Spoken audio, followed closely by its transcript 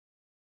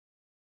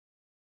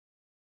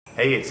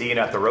Hey, it's Ian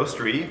at the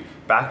Roastery,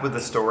 back with the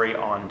story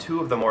on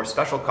two of the more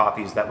special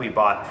coffees that we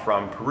bought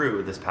from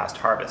Peru this past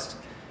harvest.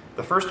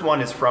 The first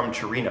one is from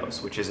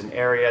Chirinos, which is an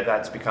area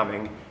that's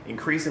becoming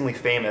increasingly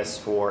famous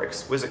for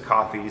exquisite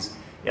coffees,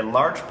 in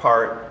large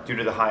part due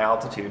to the high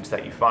altitudes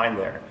that you find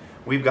there.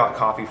 We've got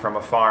coffee from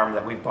a farm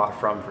that we've bought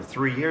from for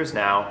 3 years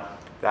now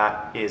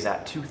that is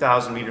at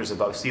 2,000 meters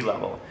above sea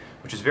level,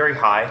 which is very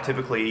high.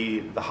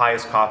 Typically, the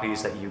highest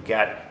coffees that you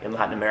get in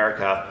Latin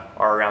America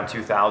are around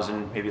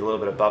 2,000, maybe a little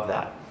bit above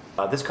that.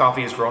 This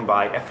coffee is grown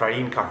by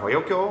Efrain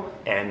Maria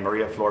and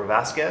Maria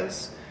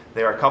Vasquez.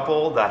 They're a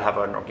couple that have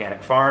an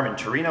organic farm in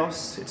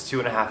Chirinos. It's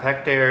 2.5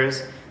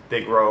 hectares.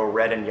 They grow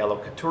red and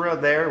yellow Caturra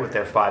there with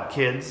their 5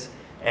 kids.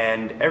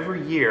 And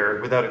every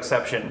year, without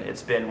exception,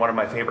 it's been one of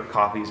my favorite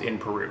coffees in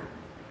Peru.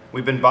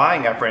 We've been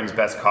buying Efrain's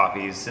best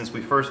coffees since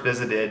we first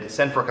visited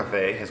Centro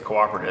Café, his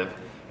cooperative,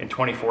 in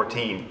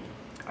 2014.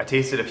 I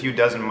tasted a few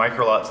dozen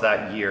microlots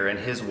that year, and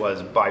his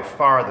was by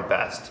far the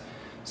best.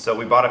 So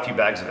we bought a few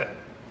bags of it.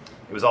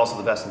 It was also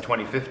the best in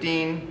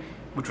 2015,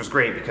 which was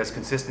great because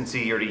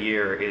consistency year to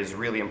year is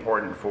really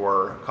important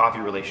for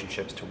coffee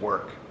relationships to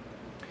work.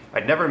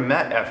 I'd never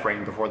met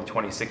Efrain before the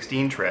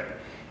 2016 trip,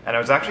 and I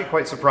was actually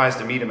quite surprised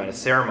to meet him at a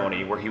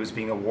ceremony where he was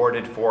being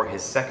awarded for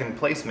his second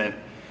placement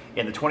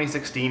in the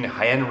 2016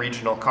 Jaén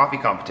Regional Coffee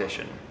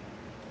Competition.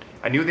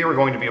 I knew they were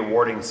going to be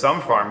awarding some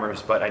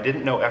farmers, but I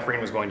didn't know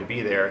Efrain was going to be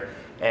there,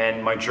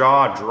 and my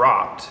jaw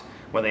dropped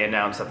when they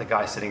announced that the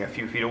guy sitting a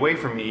few feet away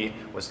from me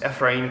was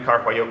Efrain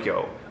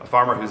Maria, a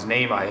farmer whose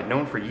name I had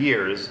known for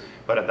years,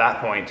 but at that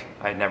point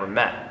I had never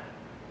met.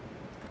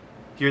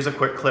 Here's a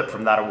quick clip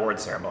from that award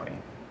ceremony.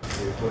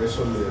 Por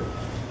eso le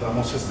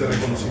damos este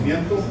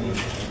reconocimiento.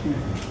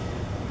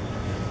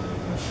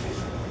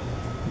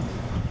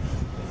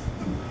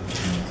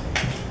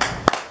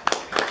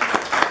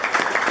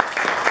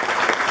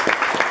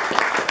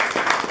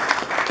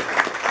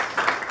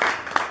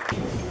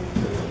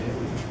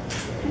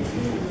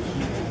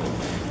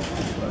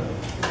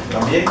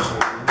 También.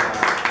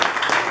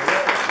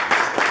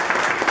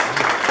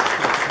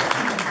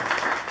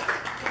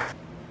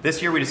 This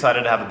year we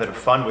decided to have a bit of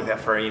fun with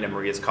Efrain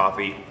Maria's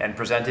coffee and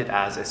present it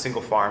as a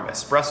single farm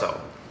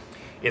espresso.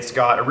 It's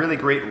got a really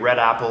great red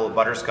apple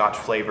butterscotch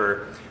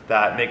flavor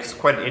that makes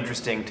quite an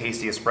interesting,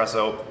 tasty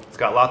espresso. It's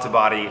got lots of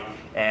body,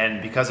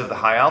 and because of the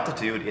high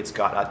altitude, it's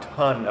got a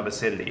ton of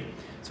acidity.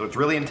 So it's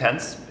really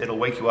intense. It'll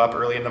wake you up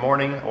early in the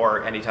morning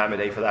or any time of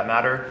day for that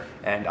matter,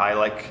 and I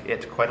like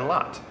it quite a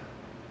lot.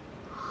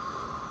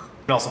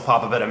 You can also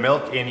pop a bit of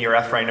milk in your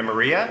Efrain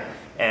Maria,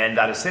 and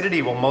that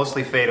acidity will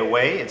mostly fade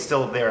away. It's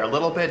still there a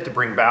little bit to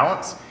bring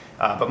balance,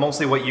 but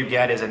mostly what you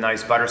get is a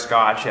nice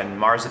butterscotch and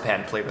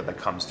marzipan flavor that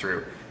comes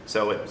through.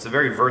 So it's a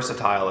very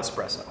versatile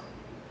espresso.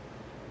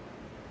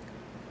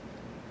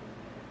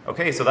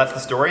 Okay, so that's the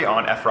story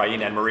on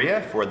Efrain and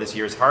Maria for this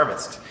year's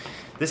harvest.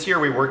 This year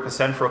we worked with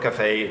Centro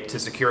Café to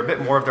secure a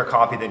bit more of their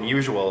coffee than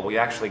usual. We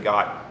actually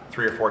got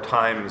 3 or 4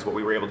 times what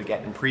we were able to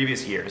get in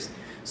previous years.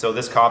 So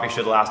this coffee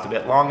should last a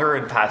bit longer.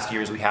 In past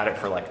years we had it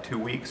for like 2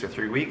 weeks or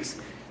 3 weeks.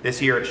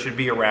 This year it should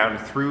be around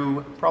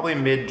through probably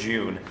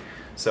mid-June.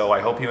 So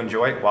I hope you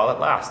enjoy it while it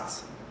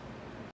lasts.